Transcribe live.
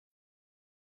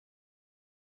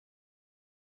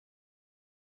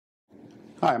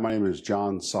Hi, my name is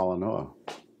John Salanoa.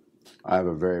 I have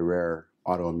a very rare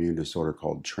autoimmune disorder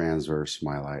called transverse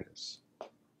myelitis,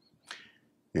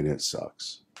 and it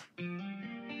sucks.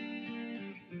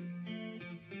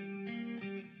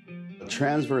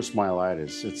 Transverse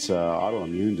myelitis, it's an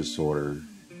autoimmune disorder,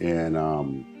 and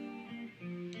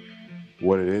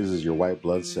what it is your white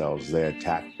blood cells, they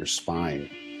attack your spine,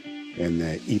 and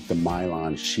they eat the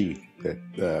myelin sheath that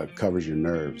covers your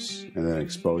nerves and then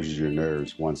exposes your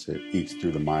nerves once it eats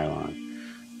through the myelin.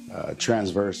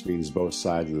 Transverse means both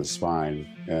sides of the spine,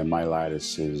 and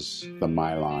myelitis is the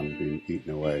myelin being eaten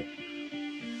away.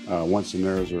 Once the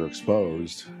nerves are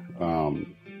exposed,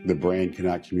 the brain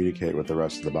cannot communicate with the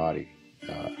rest of the body,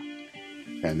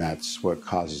 and that's what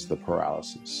causes the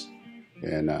paralysis.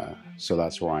 And so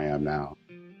that's where I am now.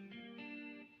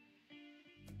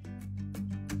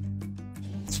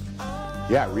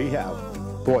 Yeah, rehab.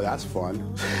 Boy, that's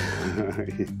fun.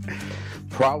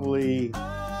 Probably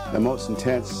the most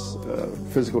intense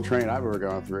physical training I've ever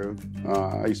gone through.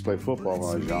 I used to play football when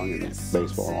I was young, and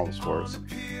baseball and all the sports.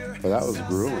 But that was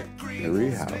grueling, the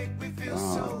rehab.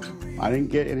 I didn't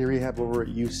get any rehab over at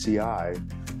UCI.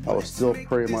 I was still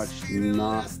pretty much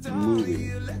not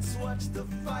moving.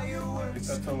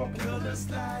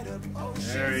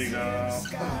 There you go.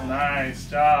 Nice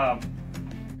job.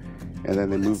 And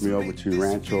then they moved me over to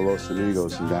Rancho Los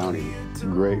Amigos in Downey,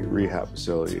 great rehab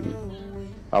facility. And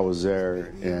I was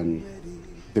there and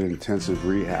did intensive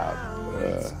rehab,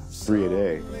 3 a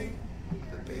day.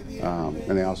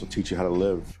 And they also teach you how to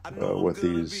live with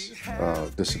these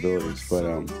disabilities.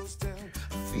 But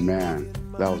man,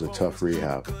 that was a tough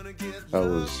rehab.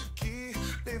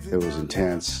 It was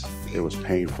intense, it was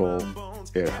painful,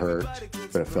 it hurt,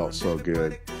 but it felt so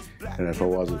good. And if it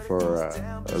wasn't for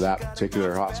that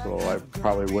particular hospital, I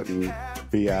probably wouldn't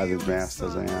be as advanced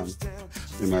as I am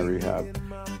in my rehab.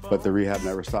 But the rehab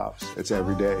never stops. It's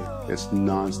every day. It's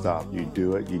nonstop. You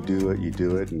do it, you do it, you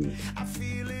do it, and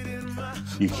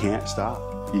you can't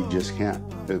stop. You just can't.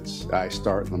 I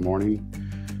start in the morning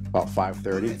about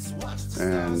 5:30,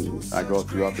 and I go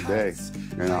throughout the day.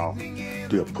 And I'll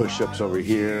do push-ups over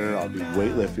here, I'll do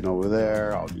weightlifting over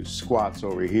there, I'll do squats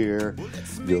over here,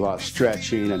 do a lot of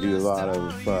stretching, I do a lot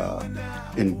of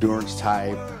endurance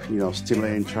type,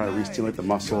 stimulating, trying to re-stimulate the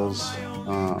muscles.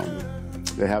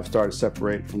 They have started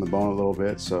separating from the bone a little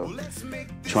bit, so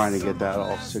trying to get that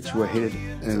all situated.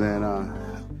 And then,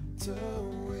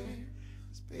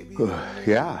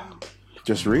 yeah,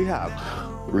 just rehab.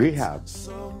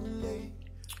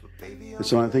 It's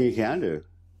the only thing you can do.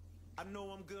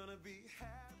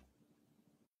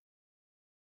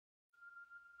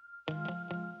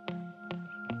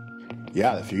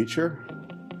 Yeah, the future?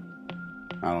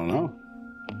 I don't know.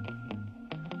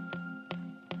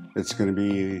 It's going to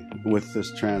be with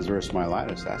this transverse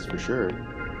myelitis, that's for sure.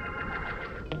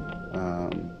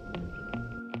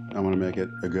 I'm going to make it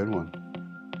a good one.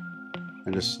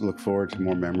 And just look forward to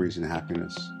more memories and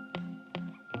happiness.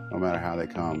 No matter how they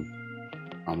come,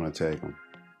 I'm going to take them.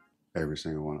 Every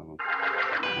single one of them.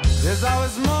 There's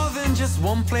always more than just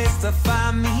one place to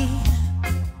find me.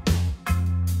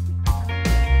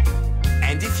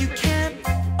 And if you can't,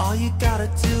 all you gotta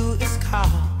do is call.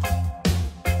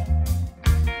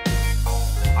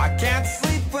 I can't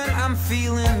sleep when I'm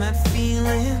feeling that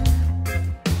feeling.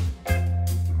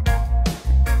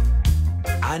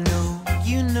 I know,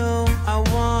 you know, I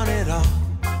want it all.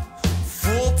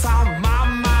 Full time, my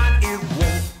mind, it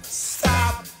won't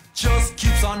stop. Just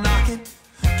keeps on knocking.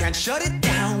 Can't shut it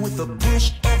down with the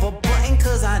push of a button,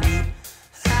 'cause I need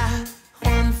that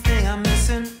one thing I'm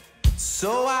missing.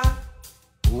 So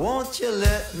won't you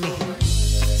let me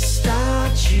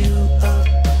start you up?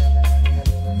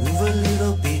 Move a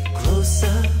little bit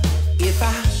closer. If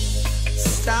I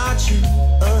start you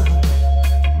up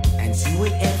and do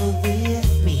whatever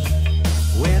with me,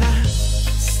 when I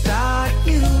start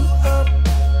you up,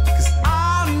 'cause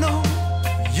I know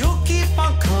you'll keep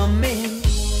on coming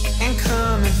and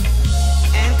coming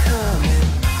and coming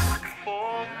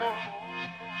for more.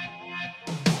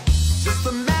 Just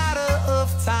a matter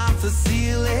of time to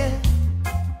seal it.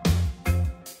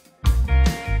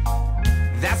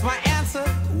 That's my answer,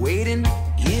 waiting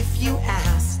if you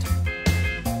asked.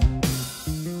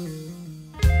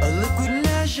 A liquid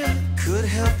measure could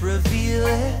help reveal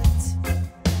it.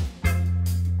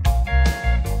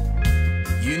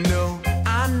 You know,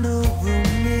 I know we'll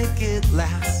make it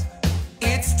last.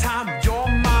 It's time, your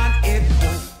mind, it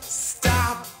won't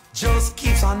stop. Just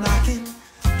keeps on knocking.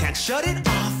 Can't shut it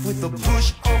off with the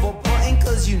push of a button,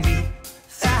 'cause you need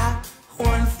that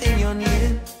one thing you're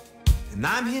needing. And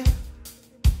I'm here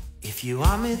if you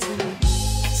want me to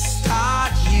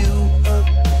start you up.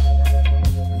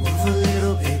 Move a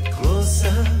little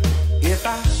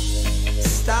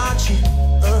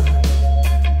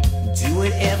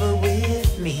whatever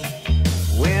with me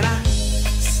when I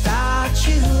start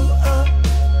you up,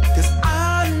 'cause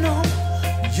I know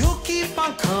you'll keep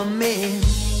on coming,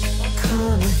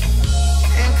 coming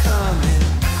and coming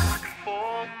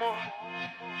for more.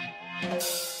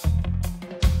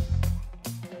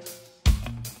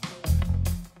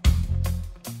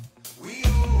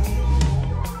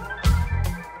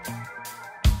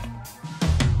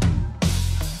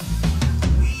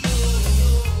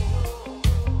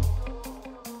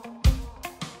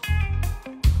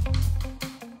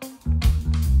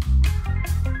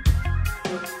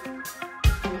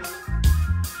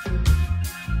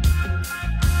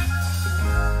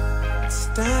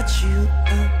 Start you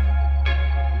up.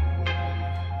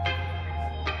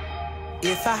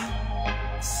 If I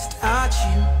start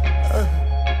you